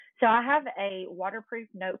So I have a waterproof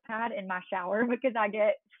notepad in my shower because I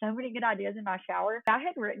get so many good ideas in my shower. I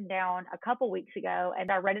had written down a couple weeks ago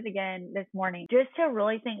and I read it again this morning just to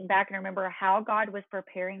really think back and remember how God was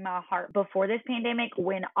preparing my heart before this pandemic,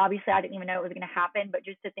 when obviously I didn't even know it was going to happen, but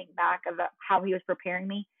just to think back of how he was preparing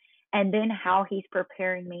me and then how he's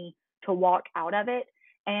preparing me to walk out of it.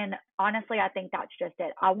 And honestly, I think that's just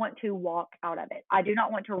it. I want to walk out of it. I do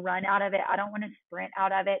not want to run out of it. I don't want to sprint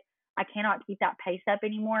out of it. I cannot keep that pace up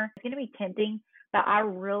anymore. It's going to be tempting, but I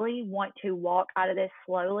really want to walk out of this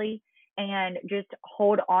slowly and just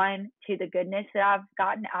hold on to the goodness that I've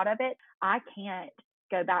gotten out of it. I can't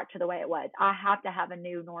go back to the way it was. I have to have a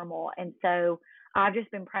new normal. And so I've just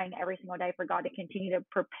been praying every single day for God to continue to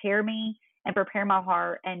prepare me and prepare my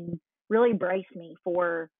heart and really brace me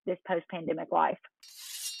for this post-pandemic life.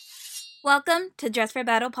 Welcome to Dress for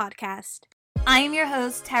Battle podcast. I am your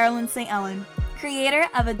host, Tarolyn St. Ellen, creator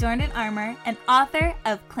of Adorned in Armor and author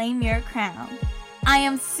of Claim Your Crown. I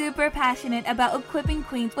am super passionate about equipping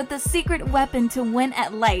queens with the secret weapon to win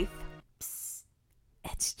at life. Psst,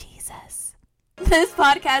 it's Jesus. This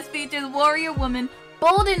podcast features warrior women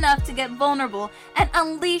bold enough to get vulnerable and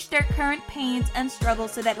unleash their current pains and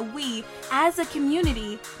struggles so that we, as a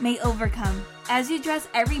community, may overcome. As you dress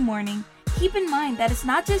every morning, keep in mind that it's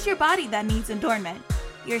not just your body that needs adornment.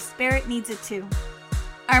 Your spirit needs it too.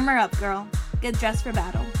 Armor up, girl. Get dressed for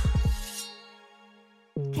battle.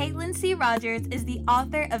 Caitlin C. Rogers is the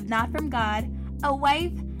author of Not From God, a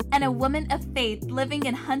wife and a woman of faith living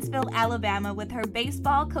in Huntsville, Alabama with her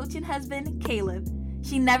baseball coaching husband, Caleb.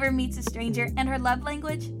 She never meets a stranger, and her love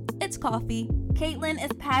language? It's coffee. Caitlin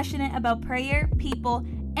is passionate about prayer, people,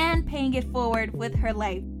 and paying it forward with her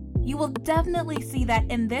life. You will definitely see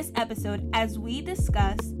that in this episode as we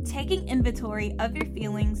discuss taking inventory of your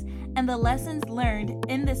feelings and the lessons learned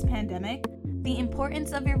in this pandemic, the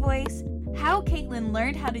importance of your voice, how Caitlin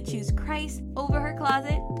learned how to choose Christ over her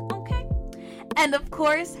closet, okay, and of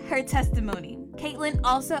course, her testimony. Caitlin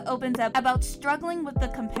also opens up about struggling with the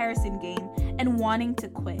comparison game and wanting to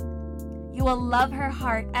quit. You will love her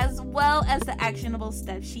heart as well as the actionable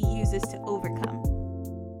steps she uses to overcome.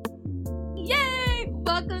 Yay!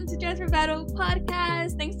 Welcome to Dress for Battle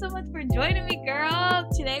podcast. Thanks so much for joining me, girl.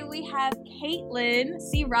 Today we have Caitlin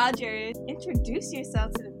C. Rogers. Introduce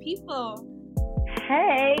yourself to the people.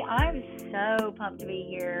 Hey, I'm so pumped to be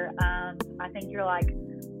here. I think you're like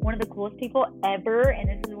one of the coolest people ever, and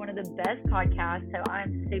this is one of the best podcasts, so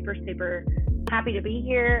I'm super, super happy to be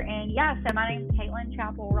here. And yeah, so my name's Caitlin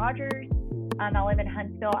Chapel Rogers. I live in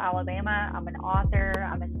Huntsville, Alabama. I'm an author.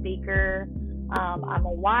 I'm a speaker. I'm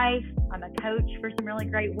a wife. I'm a coach for some really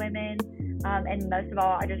great women. And most of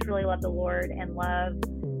all, I just really love the Lord and love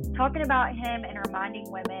talking about Him and reminding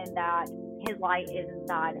women that His light is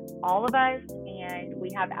inside all of us and we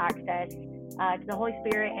have access to the Holy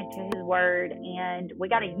Spirit and to His Word. And we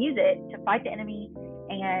got to use it to fight the enemy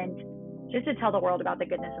and just to tell the world about the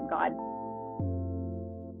goodness of God.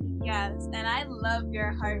 Yes, and I love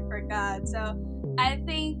your heart for God. So I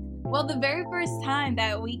think, well, the very first time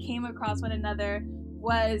that we came across one another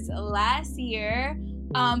was last year.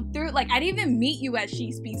 Through I didn't even meet you at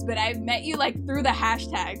She Speaks, but I met you through the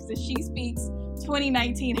hashtags, the She Speaks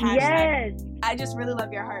 2019 hashtag. Yes. I just really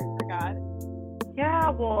love your heart for God. Yeah,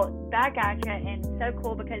 well, back at you, and so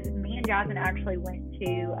cool because me and Jasmine actually went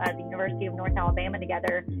to the University of North Alabama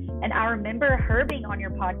together, and I remember her being on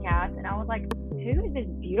your podcast, and I was like, who is this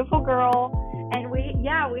beautiful girl? And we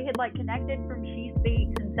had connected from She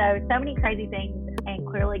Speaks, and so many crazy things, and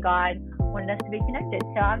clearly God wanted us to be connected.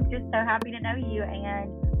 So I'm just so happy to know you,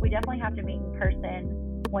 and we definitely have to meet in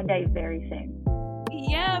person one day very soon.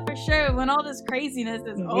 Yeah, for sure. When all this craziness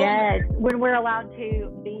is over. Yes, when we're allowed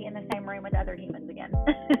to be in the same room with other humans again.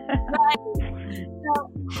 Right.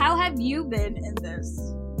 So how have you been in this?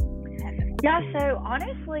 Yeah, so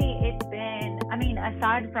honestly, it's been,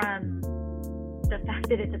 aside from the fact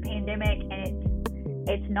that it's a pandemic and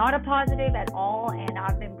it's not a positive at all, and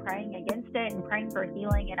I've been praying against it and praying for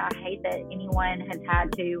healing, and I hate that anyone has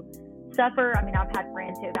had to suffer. I've had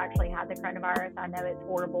friends who have actually had the coronavirus. I know it's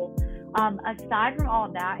horrible. Aside from all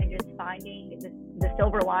of that and just finding the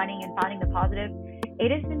silver lining and finding the positive,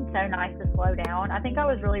 it has been so nice to slow down. I think I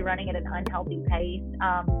was really running at an unhealthy pace,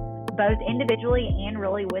 both individually and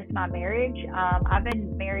really with my marriage. I've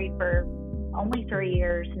been married for only 3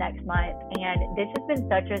 years next month, and this has been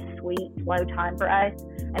such a sweet, slow time for us.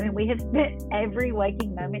 We have spent every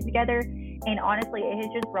waking moment together, and honestly, it has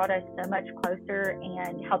just brought us so much closer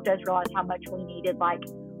and helped us realize how much we needed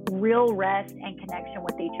real rest and connection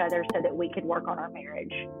with each other so that we could work on our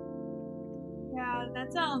marriage. Yeah,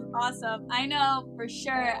 that sounds awesome. I know for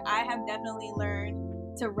sure I have definitely learned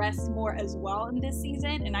to rest more as well in this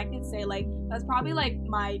season. And I could say like that's probably like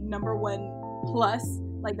my number one plus,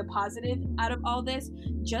 like the positive out of all this,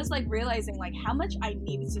 just like realizing like how much I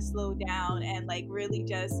needed to slow down and like really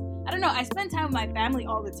just, I don't know, I spend time with my family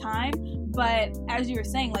all the time, but as you were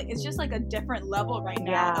saying, like it's just like a different level right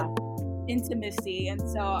now of intimacy. And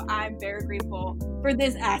so I'm very grateful for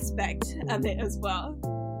this aspect of it as well.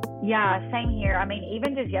 Yeah, same here. I mean,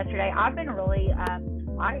 even just yesterday, I've been really,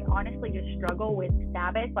 I honestly just struggle with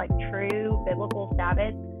Sabbath, like true biblical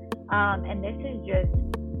Sabbath. And this is just,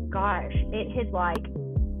 gosh, it has like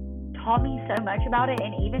taught me so much about it.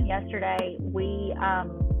 And even yesterday, we,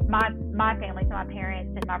 my family, so my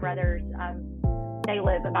parents and my brothers, they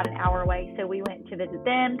live about an hour away. So we went to visit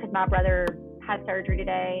them because my brother had surgery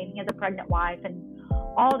today and he has a pregnant wife and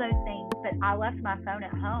all those things. But I left my phone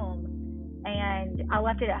at home, and I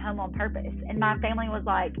left it at home on purpose. And my family was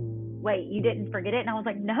like, wait, you didn't forget it? And I was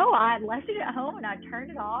like, no, I left it at home and I turned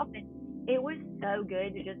it off. And it was so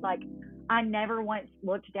good to just like, I never once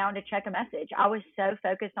looked down to check a message. I was so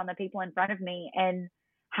focused on the people in front of me. And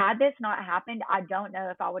had this not happened, I don't know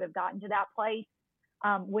if I would have gotten to that place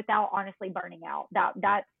without honestly burning out.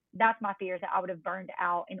 That's my fear, is that I would have burned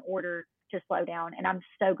out in order to slow down. And I'm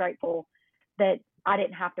so grateful that I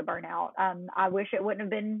didn't have to burn out. I wish it wouldn't have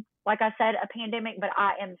been, like I said, a pandemic, but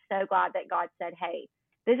I am so glad that God said, hey,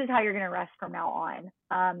 this is how you're going to rest from now on.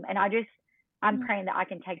 And I'm praying that I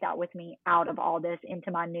can take that with me out of all this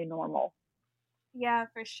into my new normal. Yeah,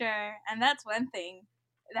 for sure. And that's one thing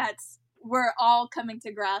that's we're all coming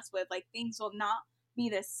to grasp with, like things will not be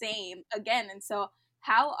the same again. And so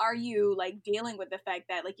how are you like dealing with the fact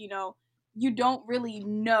that like, you know, you don't really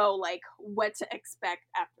know like what to expect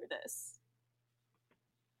after this?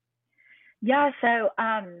 Yeah, so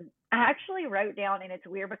I actually wrote down, and it's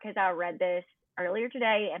weird because I read this earlier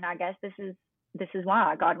today, and I guess this is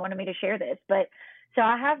why God wanted me to share this. But so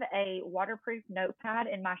I have a waterproof notepad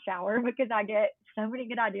in my shower because I get so many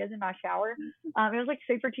good ideas in my shower. It was like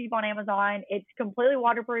super cheap on Amazon. It's completely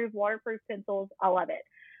waterproof pencils. I love it.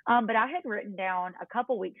 But I had written down a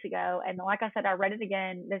couple weeks ago, and like I said, I read it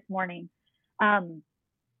again this morning.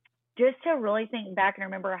 Just to really think back and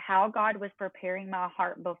remember how God was preparing my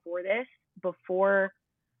heart before this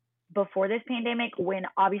pandemic, when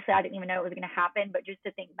obviously I didn't even know it was going to happen, but just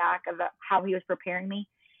to think back of how he was preparing me,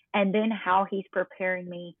 and then how he's preparing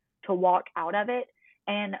me to walk out of it.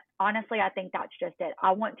 And honestly, I think that's just it.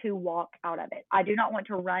 I want to walk out of it. I do not want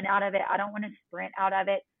to run out of it. I don't want to sprint out of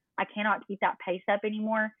it. I cannot keep that pace up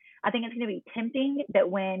anymore. I think it's going to be tempting that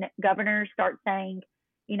when governors start saying,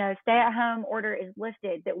 you know, stay at home order is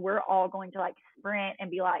lifted, that we're all going to like sprint and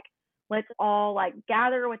be like, let's all like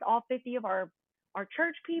gather with all 50 of our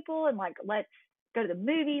church people and like, let's go to the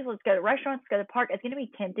movies, let's go to restaurants, go to the park. It's going to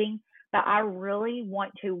be tempting, but I really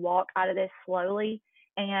want to walk out of this slowly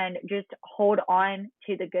and just hold on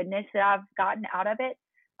to the goodness that I've gotten out of it.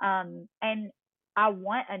 And I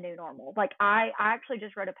want a new normal. Like I actually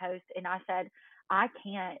just wrote a post and I said, I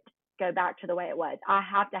can't go back to the way it was. I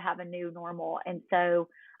have to have a new normal. And so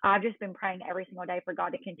I've just been praying every single day for God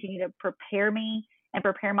to continue to prepare me and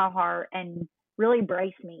prepare my heart and really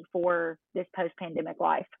brace me for this post-pandemic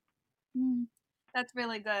life. That's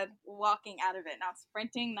really good. Walking out of it, not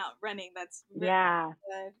sprinting, not running. That's really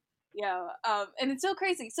good. Yeah. And it's so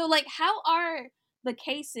crazy. So like, how are the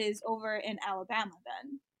cases over in Alabama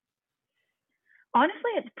then?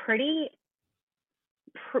 Honestly, it's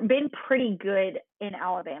been pretty good in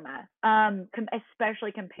Alabama,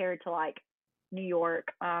 especially compared to like New York.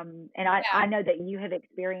 And I know that you have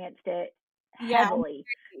experienced it heavily.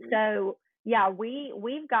 So yeah,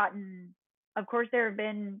 we've gotten, of course, there have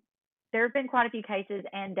been quite a few cases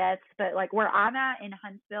and deaths, but like where I'm at in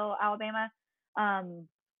Huntsville, Alabama,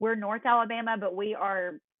 we're North Alabama, but we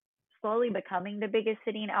are slowly becoming the biggest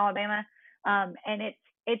city in Alabama. And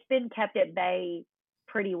it's been kept at bay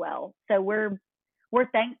pretty well. So we're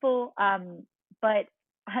thankful. But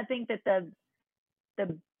I think that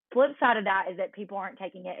the flip side of that is that people aren't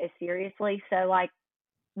taking it as seriously. So like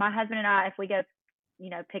my husband and I, if we go, you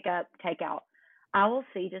know, pick up takeout, I will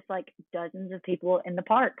see just like dozens of people in the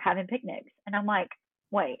park having picnics. And I'm like,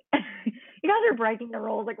 wait, you guys are breaking the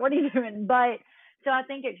rules. Like, what are you doing? But so I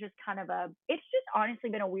think it's just kind of it's just honestly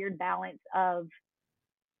been a weird balance of,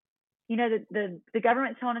 you know, the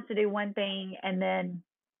government's telling us to do one thing and then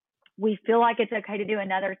we feel like it's okay to do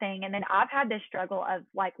another thing. And then I've had this struggle of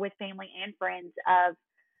like with family and friends of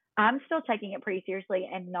I'm still taking it pretty seriously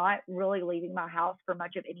and not really leaving my house for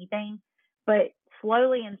much of anything. But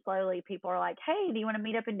slowly people are like, hey, do you want to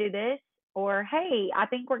meet up and do this? Or, hey, I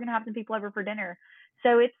think we're going to have some people over for dinner.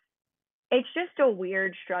 So it's just a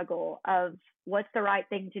weird struggle of what's the right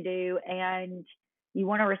thing to do. And you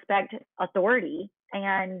want to respect authority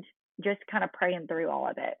and just kind of praying through all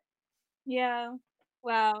of it. Yeah.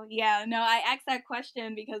 Wow. Yeah. No, I asked that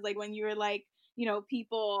question because, like, when you were like,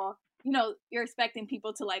 people, you're expecting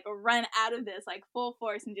people to like run out of this like full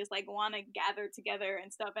force and just like want to gather together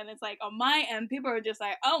and stuff. And it's like on my end, people are just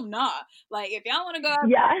like, oh, nah. Like, if y'all want to go outside,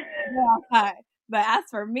 Yeah. go outside. But as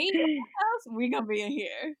for me in my house, we going to be in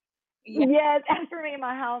here. Yeah. Yes. As for me in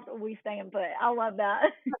my house, we stay and put. I love that.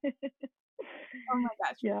 Oh my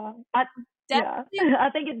gosh. Yeah. Yeah. Definitely. I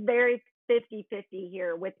think it's very 50-50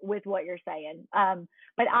 here with what you're saying.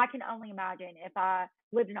 But I can only imagine if I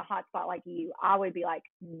lived in a hot spot like you, I would be like,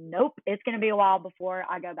 nope, it's going to be a while before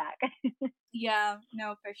I go back. Yeah,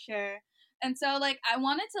 no, for sure. And so, like, I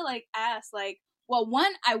wanted to like ask, like, well,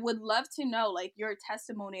 one, I would love to know like your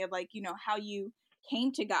testimony of like, how you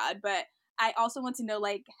came to God, but I also want to know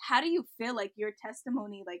like how do you feel like your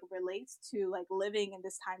testimony like relates to like living in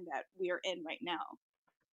this time that we are in right now?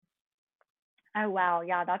 Oh, wow.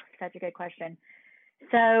 Yeah, that's such a good question.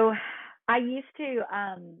 So I used to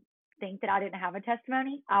think that I didn't have a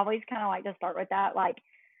testimony. I always kind of like to start with that. Like,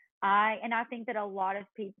 I think that a lot of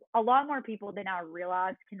people, a lot more people than I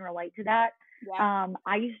realize can relate to that. Yeah.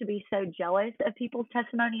 I used to be so jealous of people's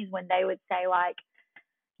testimonies when they would say, like,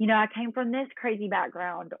 I came from this crazy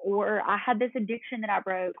background, or I had this addiction that I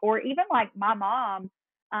broke, or even like um,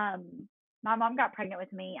 my mom got pregnant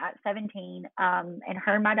with me at 17, and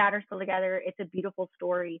her and my dad are still together. It's a beautiful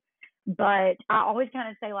story. But I always kind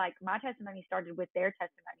of say, like, my testimony started with their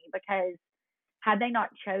testimony, because had they not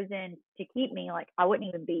chosen to keep me, like, I wouldn't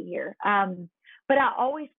even be here. But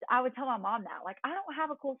I would tell my mom that, like, I don't have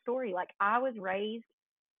a cool story. Like, I was raised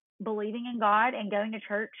believing in God and going to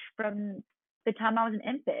church from the time I was an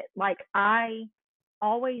infant. Like, I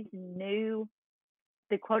always knew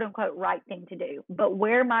the quote unquote right thing to do. But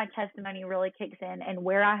where my testimony really kicks in, and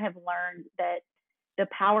where I have learned that the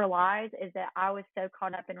power lies, is that I was so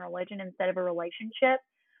caught up in religion instead of a relationship.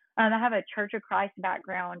 I have a Church of Christ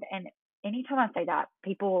background, and anytime I say that,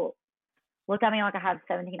 people look at me like I have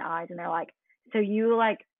 17 eyes, and they're like, "So you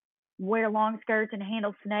like wear long skirts and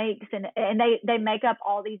handle snakes?" And they make up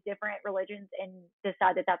all these different religions and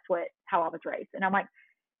decide that that's what how I was raised. And I'm like,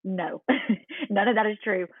 no, none of that is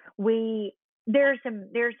true. We there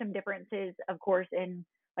are some differences, of course, in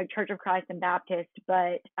like Church of Christ and Baptist,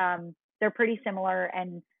 but they're pretty similar.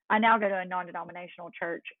 And I now go to a non-denominational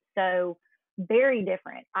church, so very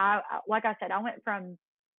different. Like I said, I went from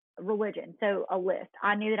religion, so a list.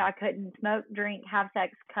 I knew that I couldn't smoke, drink, have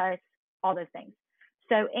sex, cuss, all those things.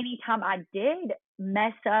 So anytime I did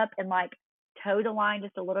mess up and like toe the line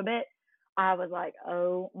just a little bit, I was like,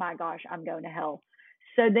 oh my gosh, I'm going to hell.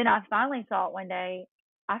 So then I finally thought one day,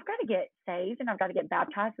 I've got to get saved and I've got to get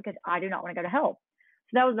baptized, because I do not want to go to hell.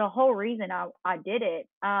 So that was the whole reason I did it.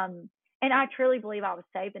 And I truly believe I was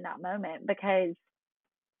saved in that moment, because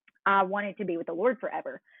I wanted to be with the Lord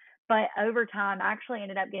forever. But over time, I actually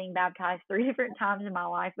ended up getting baptized 3 different times in my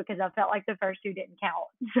life, because I felt like the first two didn't count.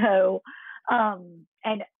 So,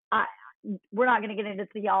 and I, we're not going to get into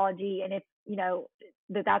theology, and if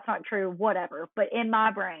that's not true, whatever. But in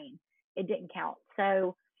my brain, it didn't count.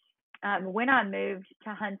 So, when I moved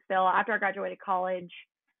to Huntsville after I graduated college,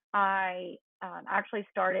 I actually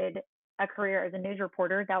started a career as a news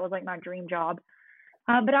reporter. That was like my dream job.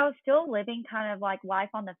 But I was still living kind of like life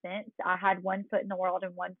on the fence. I had one foot in the world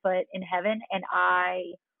and one foot in heaven, and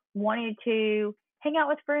I wanted to hang out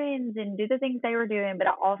with friends and do the things they were doing, but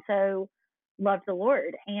I also loved the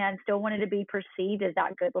Lord and still wanted to be perceived as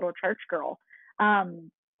that good little church girl.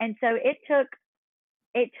 And so it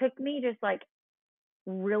took me just like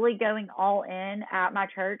really going all in at my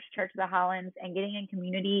church, Church of the Highlands, and getting in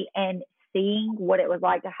community and seeing what it was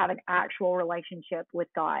like to have an actual relationship with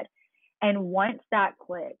God. And once that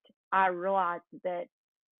clicked, I realized that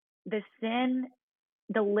the sin,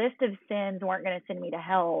 the list of sins weren't going to send me to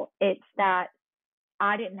hell. It's that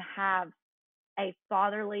I didn't have a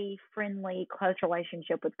fatherly, friendly, close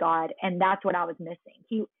relationship with God, and that's what I was missing.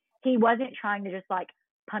 He wasn't trying to just like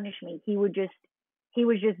punish me. He was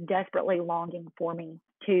just desperately longing for me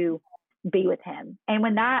to be with him.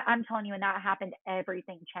 And I'm telling you, when that happened,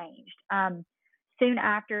 everything changed. Soon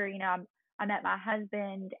after, I met my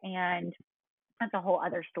husband, and that's a whole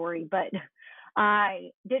other story. But I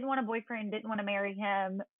didn't want a boyfriend, didn't want to marry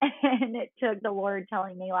him, and it took the Lord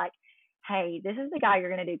telling me, like, hey, this is the guy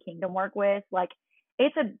you're going to do kingdom work with. Like,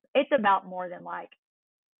 it's about more than like,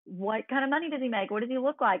 what kind of money does he make? What does he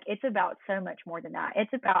look like? It's about so much more than that.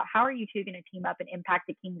 It's about how are you two going to team up and impact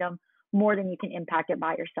the kingdom more than you can impact it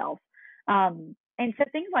by yourself. And so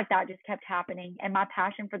things like that just kept happening, and my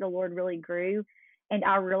passion for the Lord really grew. And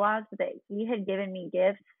I realized that he had given me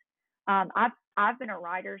gifts I've been a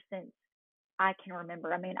writer since I can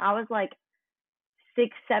remember. I mean, I was like 6,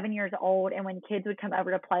 7 years old, and when kids would come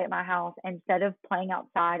over to play at my house, instead of playing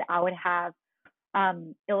outside, I would have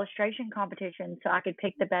illustration competitions so I could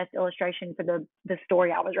pick the best illustration for the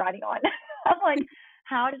story I was writing on. I'm like,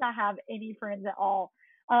 how did I have any friends at all?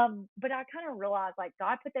 But I kind of realized like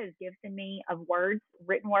God put those gifts in me of words,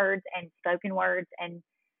 written words and spoken words and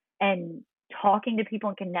talking to people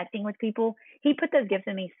and connecting with people. He put those gifts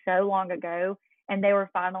in me so long ago, and they were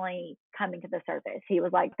finally coming to the surface. He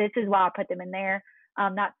was like, this is why I put them in there.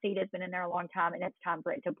 That seed has been in there a long time, and it's time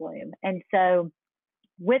for it to bloom. And so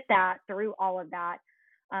with that, through all of that,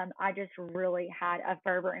 I just really had a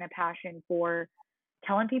fervor and a passion for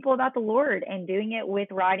telling people about the Lord and doing it with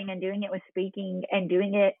writing and doing it with speaking and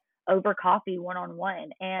doing it over coffee one-on-one.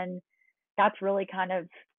 And that's really kind of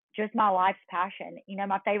just my life's passion. You know,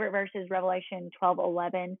 my favorite verse is Revelation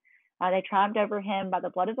 12:11. They triumphed over him by the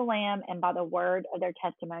blood of the Lamb and by the word of their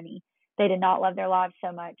testimony. They did not love their lives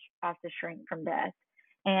so much as to shrink from death.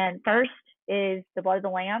 And first is the blood of the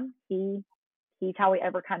Lamb. He's how we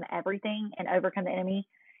overcome everything and overcome the enemy.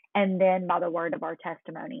 And then by the word of our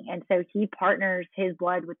testimony. And so he partners his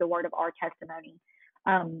blood with the word of our testimony.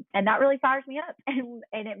 And that really fires me up.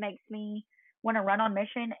 And it makes me want to run on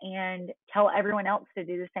mission and tell everyone else to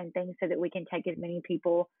do the same thing so that we can take as many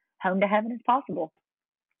people home to heaven as possible.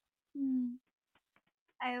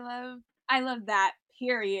 I love that,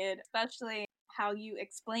 period, especially how you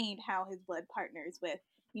explained how his blood partners with,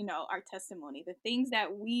 you know, our testimony, the things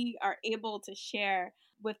that we are able to share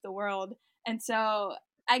with the world. And so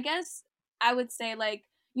I guess I would say, like,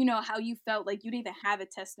 you know, how you felt like you didn't even have a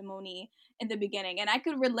testimony in the beginning. And I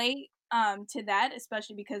could relate to that,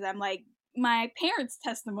 especially because I'm like, my parents'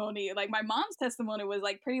 testimony, like my mom's testimony was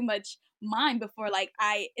like pretty much mine before like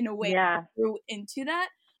I, in a way, grew into that.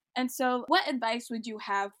 And so what advice would you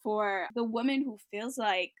have for the woman who feels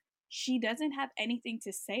like she doesn't have anything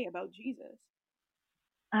to say about Jesus?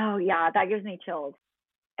 Oh, yeah, that gives me chills.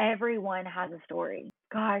 Everyone has a story.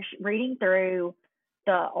 Gosh, reading through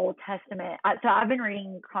the Old Testament. So I've been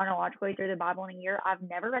reading chronologically through the Bible in a year. I've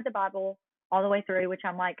never read the Bible all the way through, which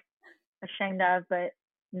I'm like ashamed of, but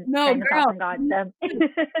no, girl. From God, so.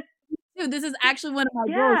 Dude, this is actually one of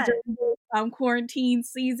my goals during the quarantine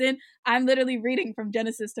season. I'm literally reading from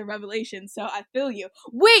Genesis to Revelation, so I feel you.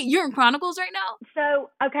 Wait, you're in Chronicles right now? So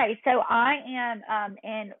I am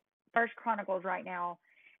in First Chronicles right now,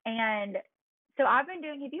 and so I've been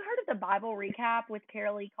doing. Have you heard of the Bible recap with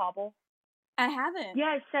Carolee Cobble? I haven't.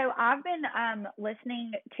 Yeah, so I've been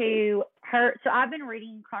listening to her. So I've been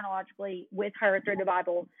reading chronologically with her through the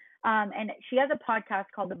Bible, and she has a podcast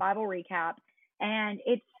called The Bible Recap. And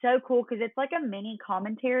it's so cool because it's like a mini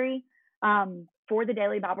commentary for the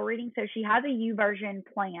daily Bible reading. So she has a YouVersion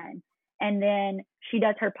plan, and then she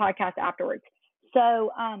does her podcast afterwards. So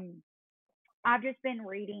I've just been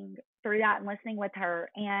reading through that and listening with her,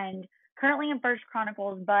 and currently in First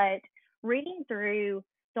Chronicles, but reading through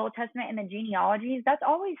the Old Testament and the genealogies, that's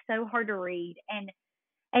always so hard to read.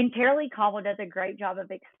 And Carolee Cobble does a great job of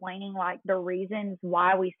explaining like the reasons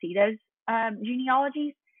why we see those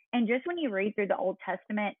genealogies. And just when you read through the Old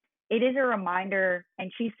Testament, it is a reminder,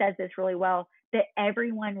 and she says this really well, that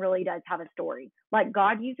everyone really does have a story. Like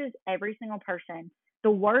God uses every single person,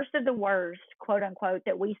 the worst of the worst, quote unquote,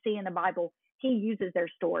 that we see in the Bible, he uses their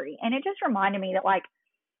story. And it just reminded me that like,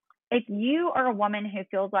 if you are a woman who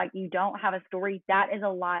feels like you don't have a story, that is a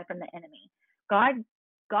lie from the enemy.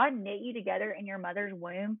 God knit you together in your mother's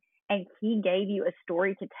womb, and he gave you a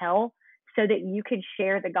story to tell so that you could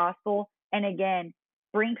share the gospel. And again,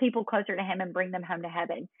 bring people closer to him and bring them home to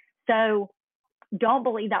heaven. So don't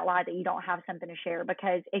believe that lie that you don't have something to share,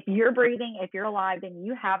 because if you're breathing, if you're alive, then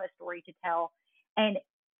you have a story to tell. And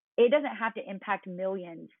it doesn't have to impact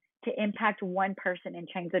millions to impact one person and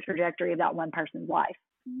change the trajectory of that one person's life.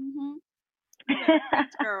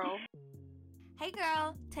 Girl. Hey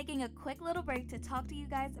girl, taking a quick little break to talk to you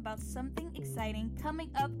guys about something exciting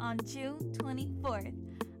coming up on June 24th.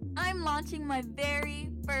 I'm launching my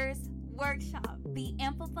very first workshop. The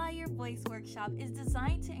Amplify Your Voice workshop is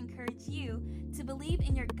designed to encourage you to believe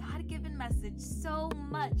in your God-given message so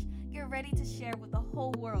much you're ready to share with the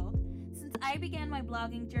whole world. Since I began my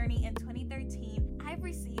blogging journey in 2013, I've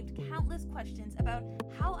received countless questions about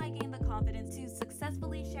how I gained the confidence to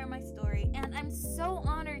successfully share my story, and I'm so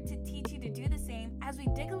honored to teach you to do the same as we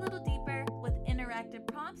dig a little deeper with interactive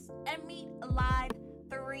prompts and meet live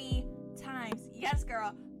 3 times. Yes,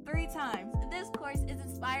 girl. 3 times. This course is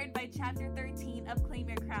inspired by chapter 13 of Claim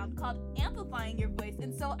Your Crown called Amplifying Your Voice.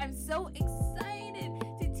 And so I'm so excited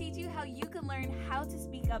to teach you how you can learn how to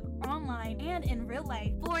speak up online and in real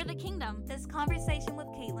life for the kingdom. This conversation with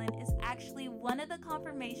Caitlin is actually one of the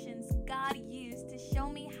confirmations God used to show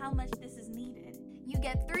me how much this is needed. You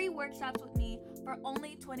get 3 workshops with me for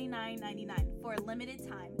only $29.99 for a limited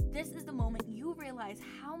time. This is the moment you realize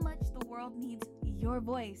how much the world needs your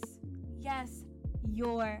voice. Yes,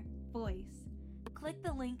 your voice. Click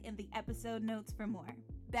the link in the episode notes for more.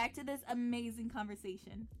 Back to this amazing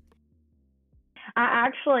conversation. I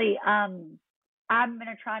actually, I'm going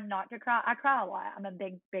to try not to cry. I cry a lot. I'm a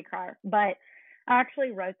big, big crier. But I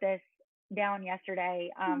actually wrote this down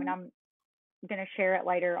yesterday, and I'm going to share it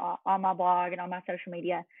later on my blog and on my social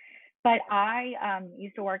media. But I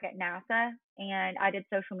used to work at NASA, and I did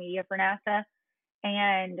social media for NASA.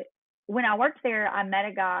 And when I worked there, I met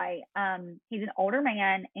a guy. He's an older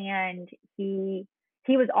man, and he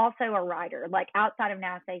was also a writer. Like outside of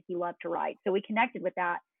NASA, he loved to write. So we connected with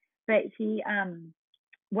that. But he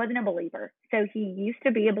wasn't a believer. So he used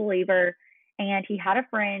to be a believer, and he had a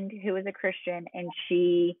friend who was a Christian, and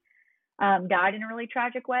she died in a really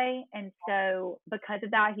tragic way. And so because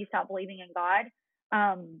of that, he stopped believing in God.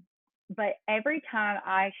 But every time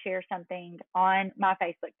I share something on my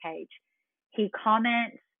Facebook page, he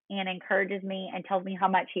comments and encourages me and tells me how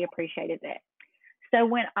much he appreciated it. So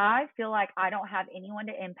when I feel like I don't have anyone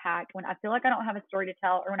to impact, when I feel like I don't have a story to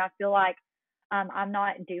tell, or when I feel like I'm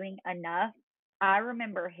not doing enough, I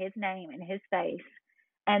remember his name and his face,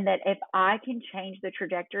 and that if I can change the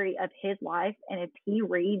trajectory of his life, and if he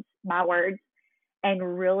reads my words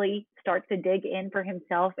and really starts to dig in for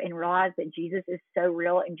himself and realize that Jesus is so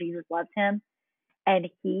real and Jesus loves him, and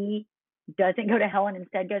he doesn't go to hell and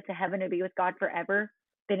instead goes to heaven to be with God forever,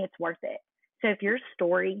 then it's worth it. So if your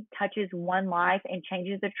story touches one life and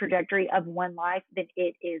changes the trajectory of one life, then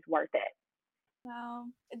it is worth it. Wow.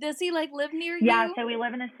 Does he live near you? Yeah, so we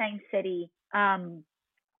live in the same city. And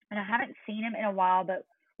I haven't seen him in a while, but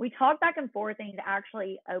we talk back and forth, and he's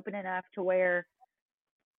actually open enough to where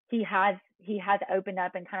he has opened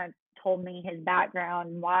up and kind of told me his background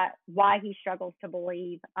and why he struggles to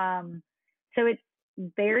believe. So it's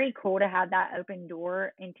very cool to have that open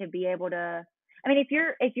door and to be able to, I mean,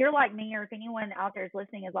 if you're like me, or if anyone out there is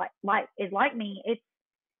listening is like me,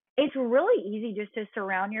 it's really easy just to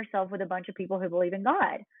surround yourself with a bunch of people who believe in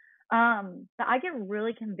God. But I get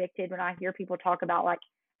really convicted when I hear people talk about like,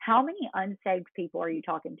 how many unsaved people are you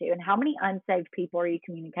talking to, and how many unsaved people are you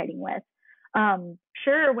communicating with?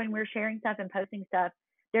 Sure, when we're sharing stuff and posting stuff,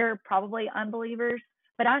 there are probably unbelievers,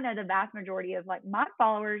 but I know the vast majority of like my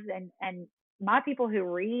followers and my people who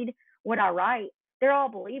read what I write, they're all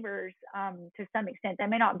believers to some extent. They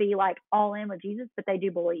may not be like all in with Jesus, but they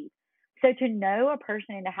do believe. So to know a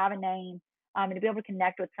person and to have a name and to be able to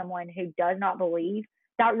connect with someone who does not believe,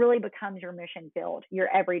 that really becomes your mission field, your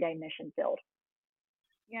everyday mission field.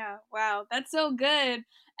 Yeah, wow, that's so good.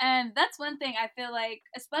 And that's one thing I feel like,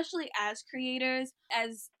 especially as creators,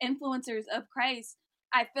 as influencers of Christ,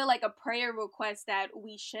 I feel like a prayer request that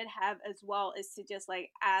we should have as well is to just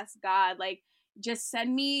like ask God, like, just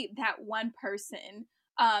send me that one person,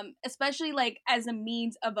 especially like as a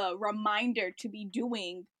means of a reminder to be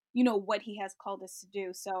doing, what he has called us to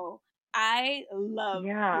do. So I love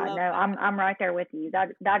no, that. I'm right there with you.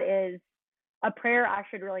 That is a prayer I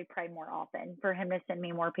should really pray more often, for him to send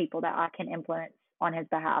me more people that I can influence on his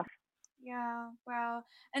behalf. Yeah, wow.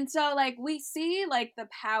 And so like we see like the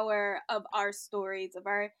power of our stories, of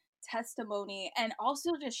our testimony, and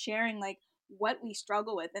also just sharing like what we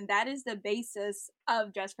struggle with. And that is the basis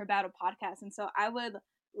of Dress for Battle podcast. And so I would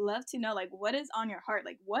love to know like what is on your heart?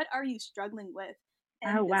 Like what are you struggling with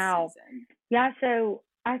in Oh, this wow. season? Yeah, so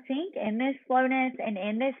I think in this slowness and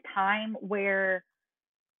in this time where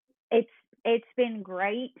it's been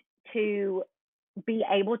great to be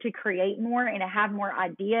able to create more and to have more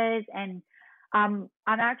ideas, and I'm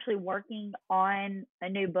actually working on a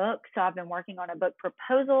new book. So I've been working on a book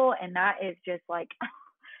proposal, and that is just like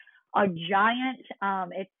a giant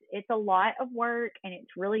it's a lot of work, and it's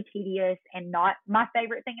really tedious and not my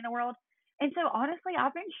favorite thing in the world. And so honestly,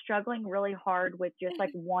 I've been struggling really hard with just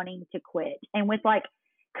like wanting to quit, and with like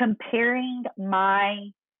comparing my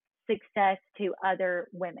success to other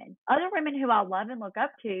women who I love and look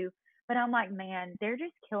up to. But I'm like, man, they're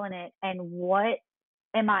just killing it. And what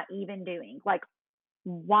am I even doing? Like,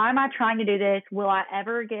 why am I trying to do this? Will I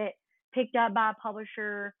ever get picked up by a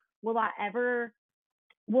publisher? Will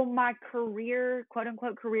my career, quote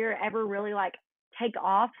unquote career, ever really like take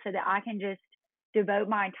off so that I can just devote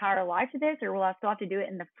my entire life to this? Or will I still have to do it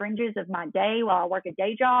in the fringes of my day while I work a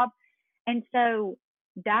day job? And so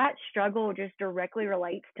that struggle just directly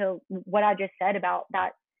relates to what I just said about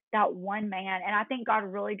that one man. And I think God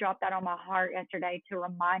really dropped that on my heart yesterday to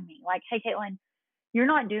remind me, like, hey, Caitlin, you're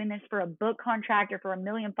not doing this for a book contract or for a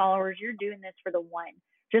million followers. You're doing this for the one.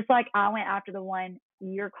 Just like I went after the one,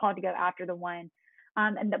 you're called to go after the one.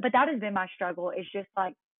 But that has been my struggle. Is just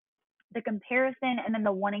like the comparison and then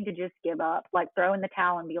the wanting to just give up, like throw in the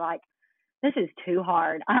towel and be like, this is too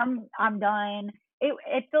hard. I'm done.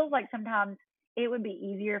 It feels like sometimes it would be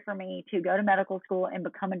easier for me to go to medical school and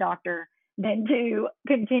become a doctor than to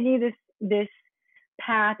continue this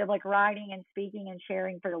path of like writing and speaking and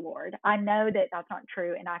sharing for the Lord. I know that that's not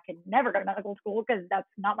true and I could never go to medical school because that's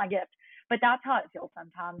not my gift, but that's how it feels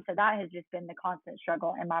sometimes. So that has just been the constant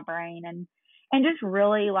struggle in my brain, and just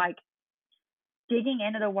really like digging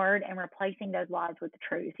into the word and replacing those lies with the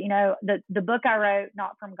truth. You know, the book I wrote,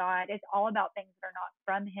 Not From God, it's all about things that are not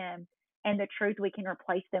from him and the truth we can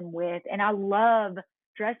replace them with. And I love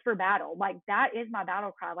Dress for Battle. Like that is my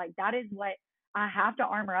battle cry. Like that is what I have to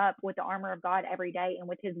armor up with, the armor of God every day and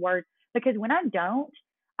with his word. Because when I don't,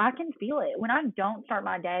 I can feel it. When I don't start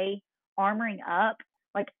my day armoring up,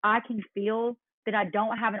 like I can feel that I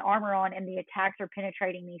don't have an armor on and the attacks are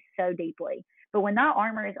penetrating me so deeply. But when that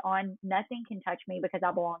armor is on, nothing can touch me because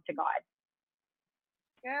I belong to God.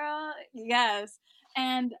 Girl, yes.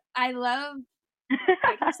 And I love,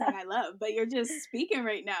 I keep saying I love, but you're just speaking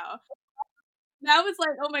right now. That was like,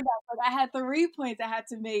 oh my God, like I had 3 points I had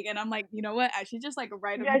to make, and I'm like, you know what? I should just like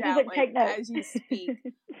write them She's down, like, like take notes. as you speak.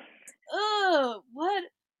 Oh, what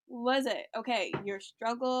was it? Okay, your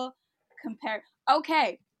struggle compare.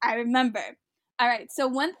 Okay, I remember. All right, so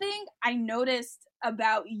one thing I noticed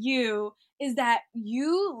about you is that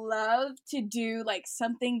you love to do like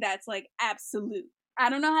something that's like absolute. I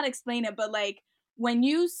don't know how to explain it, but like when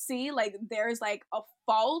you see like there's like a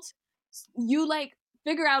fault, you like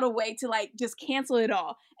figure out a way to like just cancel it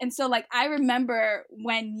all. And so like I remember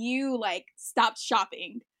when you like stopped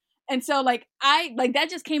shopping, and so like I like that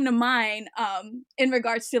just came to mind in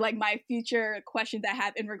regards to like my future questions I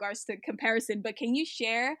have in regards to comparison. But can you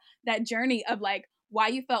share that journey of like why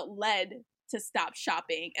you felt led to stop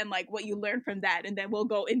shopping and like what you learned from that, and then we'll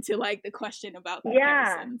go into like the question about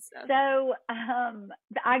comparison and stuff. So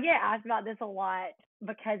I get asked about this a lot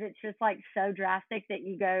because it's just like so drastic that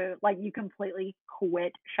you go like you completely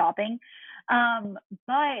quit shopping.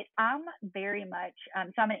 But I'm very much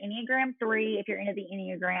so I'm an Enneagram 3 if you're into the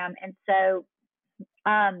Enneagram, and so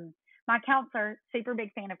my counselor, super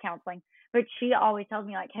big fan of counseling, but she always tells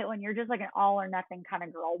me like, Caitlin, you're just like an all or nothing kind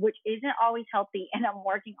of girl, which isn't always healthy, and I'm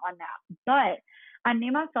working on that. But I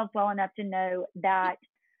knew myself well enough to know that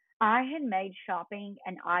I had made shopping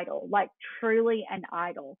an idol, like truly an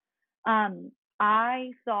idol. I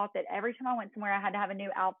thought that every time I went somewhere, I had to have a new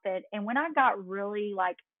outfit. And when I got really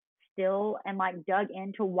like still and like dug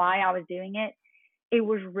into why I was doing it, it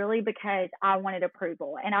was really because I wanted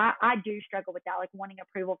approval. And I do struggle with that, like wanting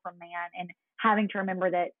approval from man and having to remember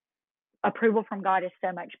that approval from God is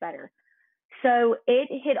so much better. So it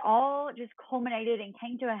had all just culminated and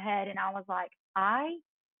came to a head. And I was like, I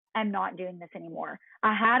am not doing this anymore.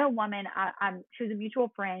 I had a woman, she was a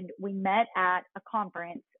mutual friend. We met at a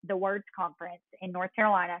conference, the Words Conference in North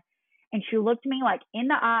Carolina. And she looked me like in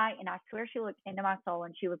the eye, and I swear she looked into my soul,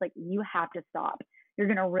 and she was like, you have to stop. You're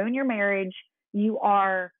going to ruin your marriage. You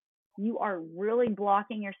are really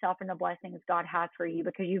blocking yourself from the blessings God has for you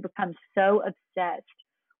because you've become so obsessed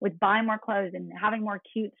with buying more clothes and having more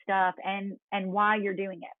cute stuff and why you're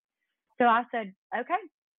doing it. So I said, okay,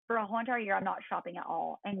 for a whole entire year, I'm not shopping at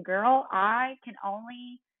all. And girl, I can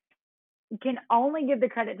only give the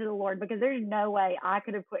credit to the Lord because there's no way I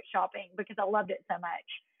could have quit shopping because I loved it so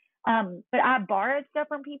much. But I borrowed stuff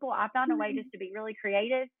from people. I found a way just to be really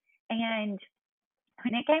creative. And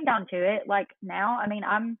when it came down to it, like now, I mean,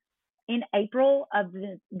 I'm in April of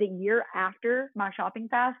the year after my shopping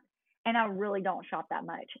fast, and I really don't shop that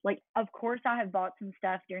much. Like, of course, I have bought some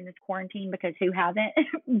stuff during this quarantine because who hasn't?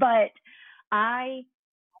 But I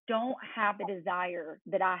don't have the desire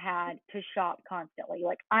that I had to shop constantly.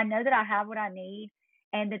 Like, I know that I have what I need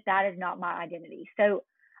and that is not my identity. So,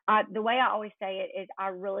 the way I always say it is I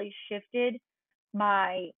really shifted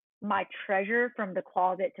my treasure from the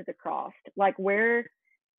closet to the cross. Like where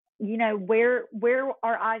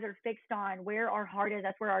our eyes are fixed on, where our heart is,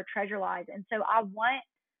 that's where our treasure lies. And so I want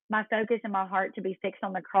my focus and my heart to be fixed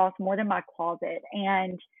on the cross more than my closet.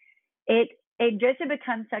 And it just had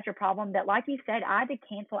become such a problem that, like you said, I had to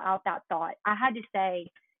cancel out that thought. I had to say,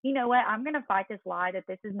 you know what, I'm going to fight this lie that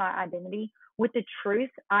this is my identity with the truth.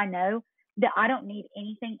 I know that I don't need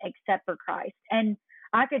anything except for Christ. And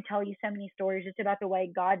I could tell you so many stories just about the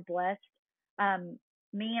way God blessed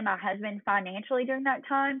me and my husband financially during that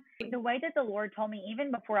time. The way that the Lord told me,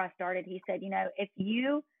 even before I started, he said, if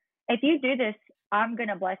you do this, I'm going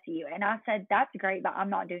to bless you. And I said, that's great, but I'm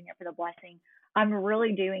not doing it for the blessing. I'm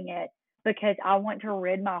really doing it because I want to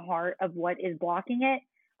rid my heart of what is blocking it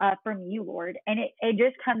from you, Lord. And it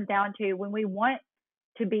just comes down to when we want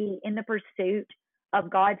to be in the pursuit of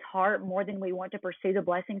God's heart more than we want to pursue the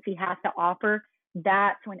blessings He has to offer,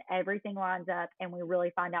 that's when everything lines up and we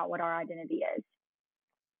really find out what our identity is.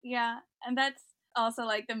 Yeah, and that's also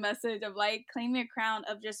like the message of like claim your crown,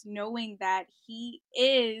 of just knowing that he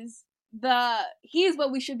is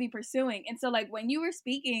what we should be pursuing. And so like when you were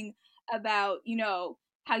speaking about,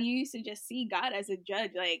 how you used to just see God as a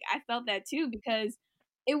judge, like I felt that too, because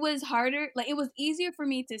it was harder, like it was easier for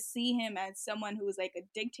me to see him as someone who was like a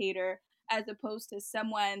dictator, as opposed to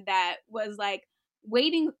someone that was like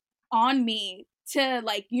waiting on me to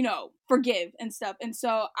like, forgive and stuff. And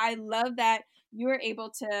so I love that you were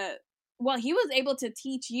able to, well, he was able to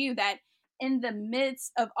teach you that in the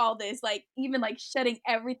midst of all this, like even like shutting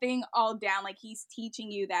everything all down, like he's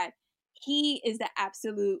teaching you that he is the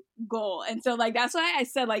absolute goal. And so like that's why I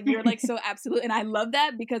said like you're like so absolute, and I love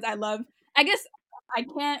that, because I guess I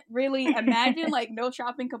can't really imagine like no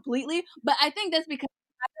shopping completely, but I think that's because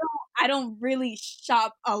I don't really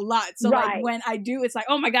shop a lot. So like Right. when I do, it's like,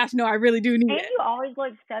 oh my gosh, no, I really do need And it. you always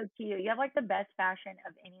look so cute. You have like the best fashion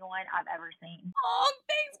of anyone I've ever seen. Oh,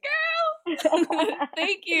 thanks, girl.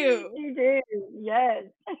 Thank you. You do. Yes.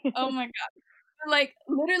 Oh my god. Like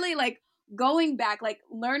literally like going back, like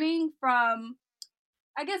learning from,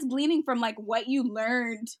 I guess gleaning from like what you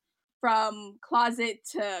learned from closet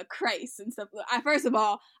to Christ and stuff. First of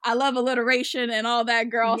all, I love alliteration and all that,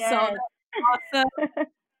 girl. So Yes. that's awesome.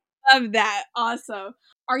 Love that. Awesome.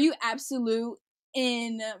 Are you absolute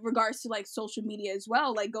in regards to like social media as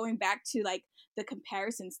well? Like going back to like the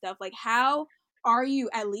comparison stuff, like how are you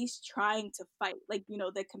at least trying to fight like,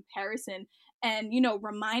 the comparison, and,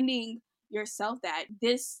 reminding yourself that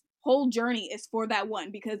this whole journey is for that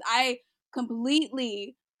one? Because I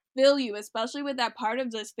completely feel you, especially with that part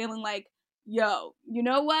of just feeling like, yo, you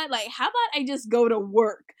know what? Like, how about I just go to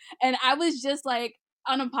work? And I was just like,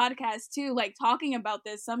 on a podcast too, like talking about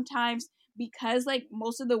this sometimes, because like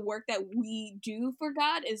most of the work that we do for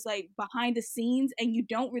God is like behind the scenes, and you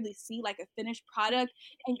don't really see like a finished product,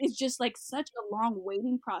 and it's just like such a long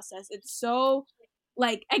waiting process. It's so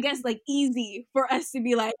like, I guess like easy for us to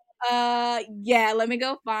be like, yeah, let me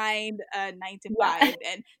go find a 9 to Yeah. 5.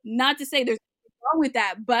 And not to say there's nothing wrong with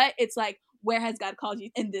that, but it's like, where has God called you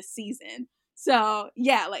in this season? So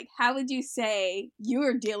yeah, like how would you say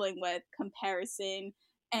you're dealing with comparison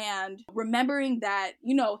and remembering that,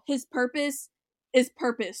 his purpose is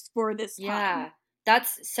purpose for this time? Yeah,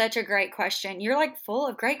 that's such a great question. You're like full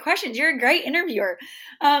of great questions. You're a great interviewer.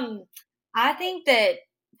 I think that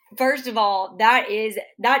first of all, that is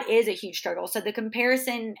a huge struggle. So the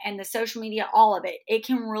comparison and the social media, all of it, it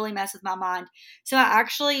can really mess with my mind. So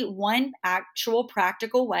one actual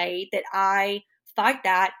practical way that I fight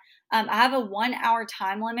that, I have a 1 hour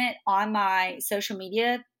time limit on my social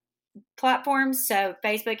media platforms. So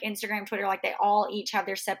Facebook, Instagram, Twitter, like they all each have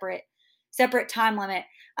their separate time limit.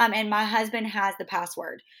 And my husband has the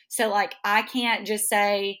password. So like I can't just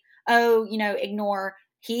say, oh, ignore.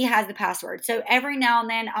 He has the password. So every now and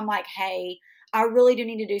then I'm like, hey, I really do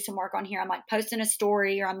need to do some work on here. I'm like posting a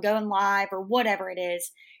story or I'm going live or whatever it is.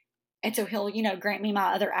 And so he'll, grant me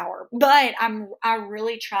my other hour. But I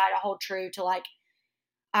really try to hold true to like,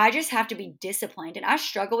 I just have to be disciplined. And I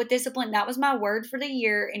struggle with discipline. That was my word for the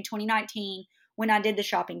year in 2019 when I did the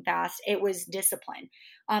shopping fast. It was discipline,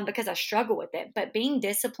 because I struggle with it. But being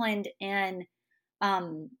disciplined in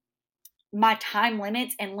my time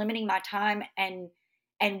limits and limiting my time and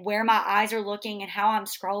where my eyes are looking and how I'm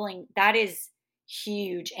scrolling, that is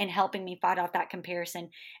huge in helping me fight off that comparison.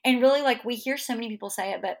 And really, like we hear so many people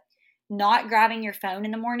say it, but not grabbing your phone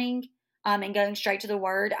in the morning and going straight to the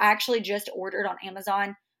word. I actually just ordered on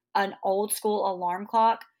Amazon an old school alarm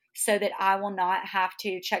clock so that I will not have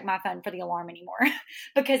to check my phone for the alarm anymore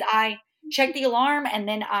because I check the alarm and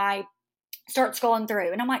then I start scrolling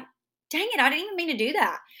through and I'm like, dang it, I didn't even mean to do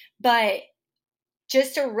that. But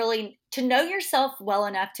just to know yourself well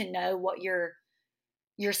enough to know what your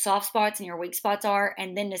soft spots and your weak spots are,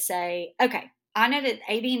 and then to say, okay, I know that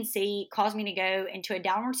A, B, and C cause me to go into a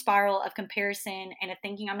downward spiral of comparison and of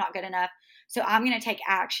thinking I'm not good enough. So I'm going to take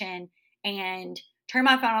action and turn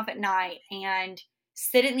my phone off at night and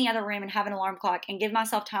sit in the other room and have an alarm clock and give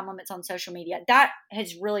myself time limits on social media. That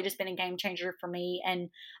has really just been a game changer for me. And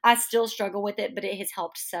I still struggle with it, but it has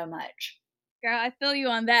helped so much. Girl, I feel you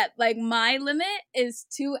on that. Like my limit is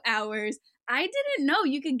 2 hours. I didn't know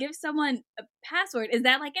you could give someone a password. Is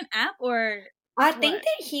that like an app or? I think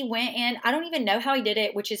that he went in, I don't even know how he did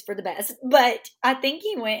it, which is for the best, but I think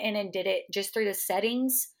he went in and did it just through the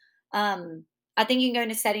settings. I I think you can go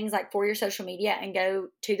into settings like for your social media and go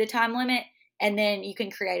to the time limit, and then you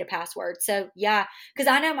can create a password. So yeah, because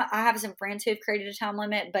I know I have some friends who have created a time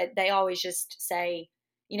limit, but they always just say,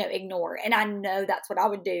 ignore. And I know that's what I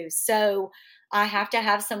would do. So I have to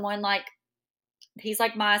have someone like, he's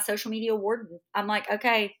like my social media warden. I'm like,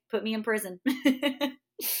 okay, put me in prison.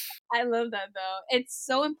 I love that though. It's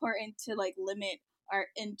so important to like limit our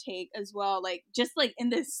intake as well. Like just like in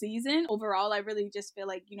this season overall, I really just feel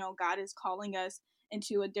like, God is calling us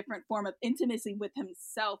into a different form of intimacy with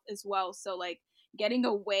himself as well. So like getting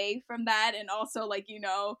away from that, and also like,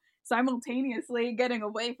 simultaneously getting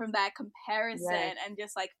away from that comparison, Yes. and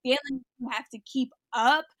just like feeling you have to keep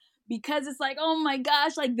up because it's like, oh my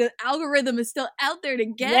gosh, like the algorithm is still out there to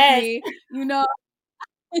get me,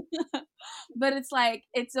 but it's like,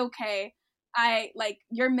 it's okay.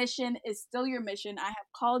 Your mission is still your mission. I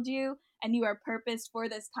have called you and you are purposed for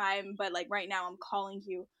this time, but like right now I'm calling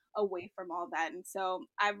you away from all that. And so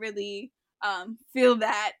I really feel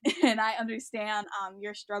that and I understand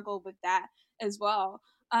your struggle with that as well.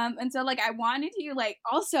 And so like I wanted you like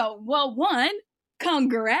also, well, one,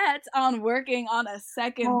 congrats on working on a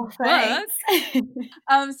second book.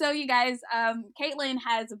 So you guys, Caitlin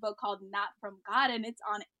has a book called Not From God, and it's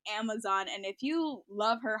on Amazon. And if you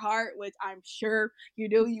love her heart, which I'm sure you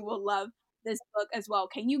do, you will love this book as well.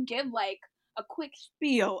 Can you give like a quick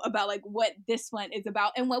spiel about like what this one is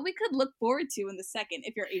about and what we could look forward to in the second,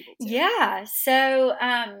 if you're able to? Yeah. So,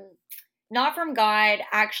 Not From God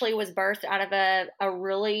actually was birthed out of a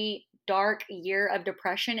really dark year of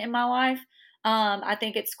depression in my life. I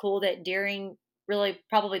think it's cool that during really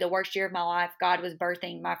probably the worst year of my life, God was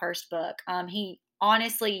birthing my first book. He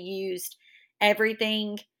honestly used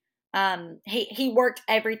everything. He worked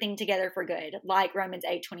everything together for good, like Romans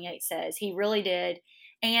 8:28 says. He really did.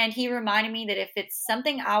 And he reminded me that if it's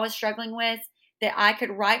something I was struggling with, that I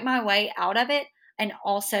could write my way out of it and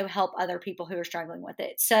also help other people who are struggling with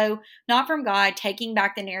it. So, Not From God, Taking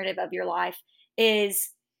Back the Narrative of Your Life,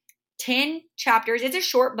 is 10 chapters. It's a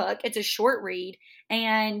short book. It's a short read.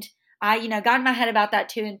 And I, got in my head about that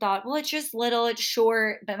too and thought, well, it's just little, it's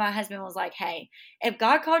short. But my husband was like, hey, if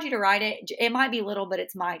God called you to write it, it might be little, but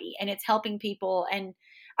it's mighty and it's helping people. And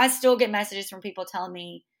I still get messages from people telling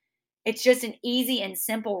me it's just an easy and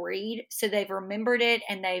simple read. So they've remembered it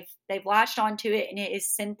and they've latched onto it, and it has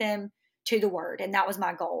sent them to the word. And that was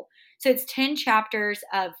my goal. So it's 10 chapters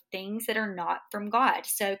of things that are not from God.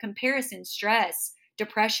 So comparison, stress,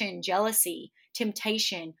 depression, jealousy,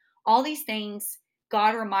 temptation, all these things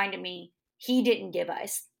God reminded me he didn't give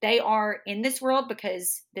us. They are in this world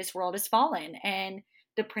because this world is fallen, and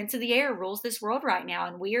the prince of the air rules this world right now,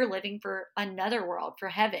 and we are living for another world, for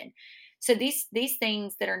heaven. So these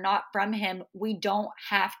things that are not from him, we don't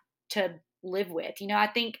have to live with. I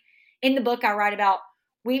think in the book I write about,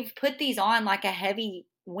 we've put these on like a heavy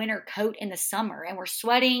winter coat in the summer, and we're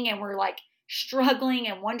sweating and we're like struggling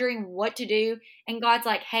and wondering what to do. And God's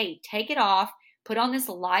like, hey, take it off, put on this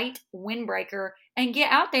light windbreaker and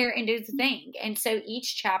get out there and do the thing. And so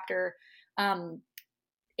each chapter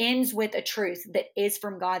ends with a truth that is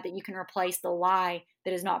from God that you can replace the lie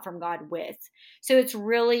that is not from God with. So it's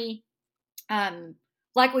really,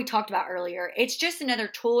 like we talked about earlier, it's just another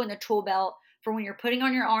tool in the tool belt for when you're putting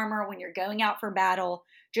on your armor, when you're going out for battle,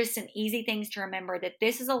 just some easy things to remember that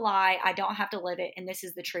this is a lie, I don't have to live it, and this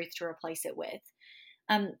is the truth to replace it with.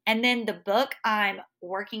 And then the book I'm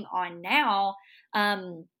working on now,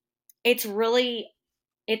 it's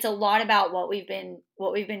a lot about what we've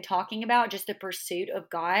been talking about, just the pursuit of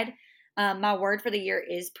God. My word for the year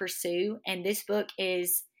is pursue, and this book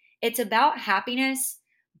it's about happiness,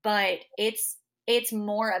 but it's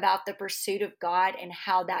more about the pursuit of God and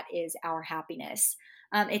how that is our happiness.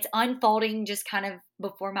 It's unfolding just kind of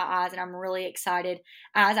before my eyes, and I'm really excited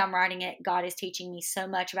as I'm writing it. God is teaching me so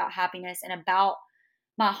much about happiness and about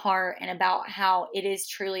my heart and about how it is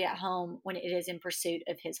truly at home when it is in pursuit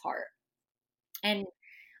of his heart. And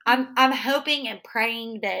I'm hoping and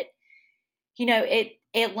praying that,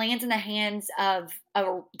 it lands in the hands of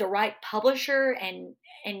the right publisher and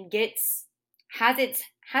has its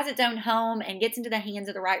own home and gets into the hands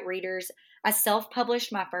of the right readers. I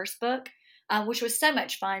self-published my first book, which was so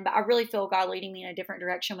much fun, but I really feel God leading me in a different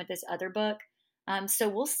direction with this other book. So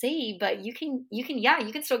we'll see, but you can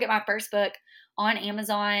still get my first book on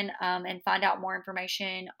Amazon, and find out more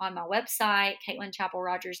information on my website,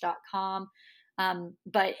 CaitlinChapelRogers.com.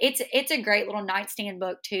 But it's a great little nightstand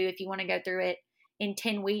book too, if you want to go through it in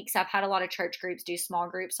 10 weeks. I've had a lot of church groups do small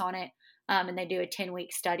groups on it, and they do a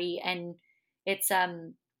 10-week study, and it's,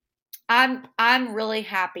 I'm really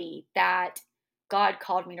happy that God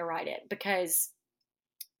called me to write it, because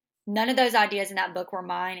none of those ideas in that book were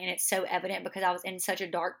mine. And it's so evident because I was in such a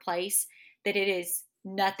dark place that it is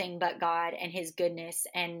nothing but God and his goodness.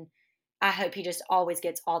 And I hope he just always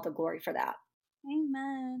gets all the glory for that.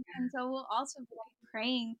 Amen. And so we'll also be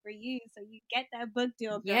praying for you so you get that book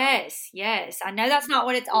deal, girl. Yes, yes. I know that's not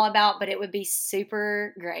what it's all about, but it would be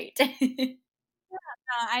super great.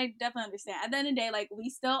 I definitely understand. At the end of the day, like, we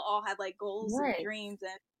still all have like goals and dreams,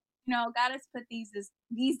 and God has put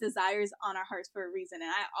these desires on our hearts for a reason, and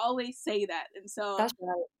I always say that. And so That's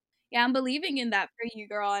right. Yeah, I'm believing in that for you,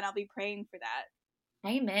 girl, and I'll be praying for that.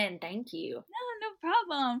 Amen. Thank you. No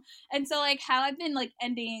problem. And so, like, how I've been like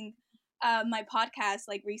ending my podcast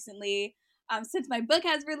like recently, since my book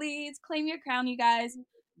has released, Claim Your Crown, you guys.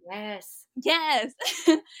 Yes.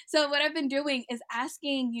 So what I've been doing is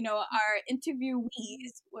asking, our interviewees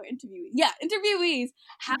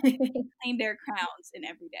how they claim their crowns in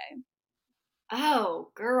every day. Oh,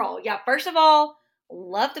 girl. Yeah, first of all,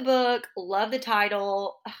 love the book, love the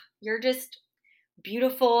title. You're just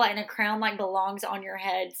beautiful, and a crown like belongs on your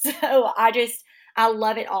head. So I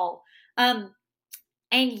love it all.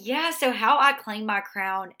 And yeah, so how I claim my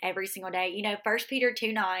crown every single day, 1 Peter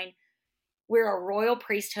 2:9, we're a royal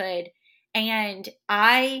priesthood, and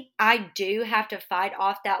I do have to fight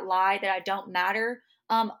off that lie that I don't matter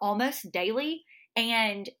almost daily.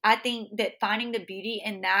 And I think that finding the beauty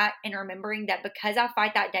in that and remembering that because I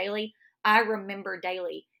fight that daily, I remember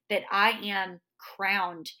daily that I am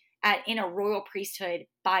crowned in a royal priesthood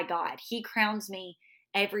by God. He crowns me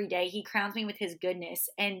every day. He crowns me with his goodness.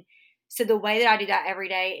 And so the way that I do that every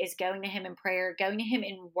day is going to him in prayer, going to him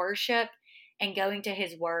in worship, and going to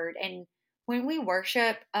his word. And when we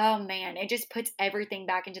worship, oh man, it just puts everything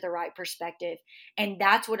back into the right perspective. And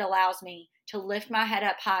that's what allows me to lift my head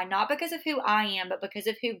up high, not because of who I am, but because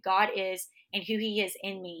of who God is and who he is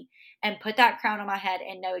in me, and put that crown on my head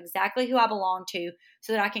and know exactly who I belong to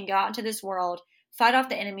so that I can go out into this world, fight off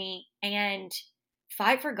the enemy, and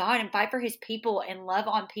fight for God and fight for his people and love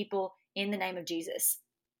on people in the name of Jesus.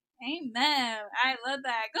 Amen. I love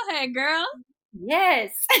that. Go ahead, girl.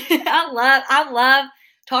 Yes. I love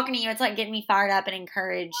talking to you. It's like getting me fired up and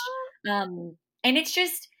encouraged. And it's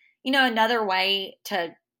just, another way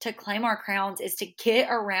to claim our crowns is to get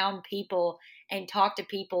around people and talk to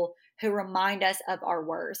people who remind us of our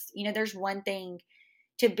worth. There's one thing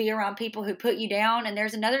to be around people who put you down, and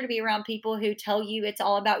there's another to be around people who tell you it's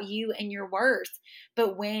all about you and your worth.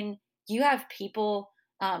 But when you have people,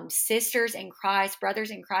 sisters in Christ,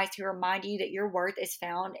 brothers in Christ, who remind you that your worth is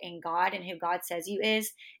found in God and who God says you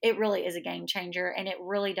is, it really is a game changer. And it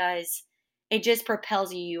really does. It just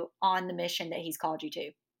propels you on the mission that he's called you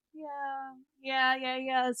to.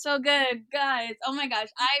 Yeah. So good, guys. Oh my gosh.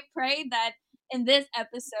 I pray that in this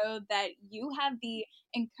episode that you have the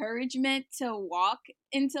encouragement to walk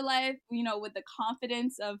into life, with the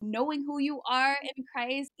confidence of knowing who you are in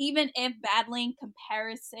Christ, even if battling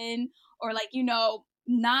comparison or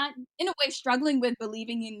not in a way struggling with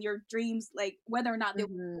believing in your dreams, like whether or not they will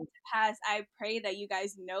come to pass. I pray that you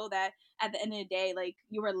guys know that at the end of the day, like,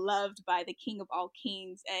 you are loved by the King of all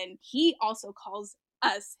kings, and he also calls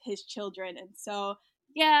us his children. And so,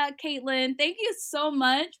 yeah, Caitlin, thank you so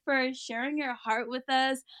much for sharing your heart with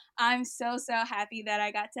us. I'm so happy that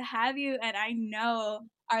I got to have you, and I know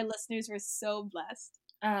our listeners were so blessed.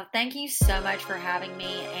 Thank you so much for having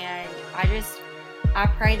me, and I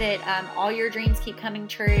pray that all your dreams keep coming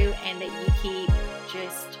true, and that you keep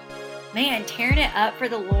just, tearing it up for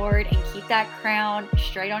the Lord, and keep that crown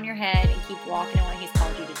straight on your head, and keep walking in what he's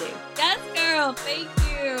called you to do. Yes, girl. Thank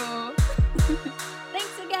you.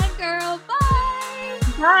 Thanks again, girl. Bye.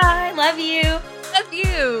 Bye. Love you. Love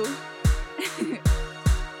you.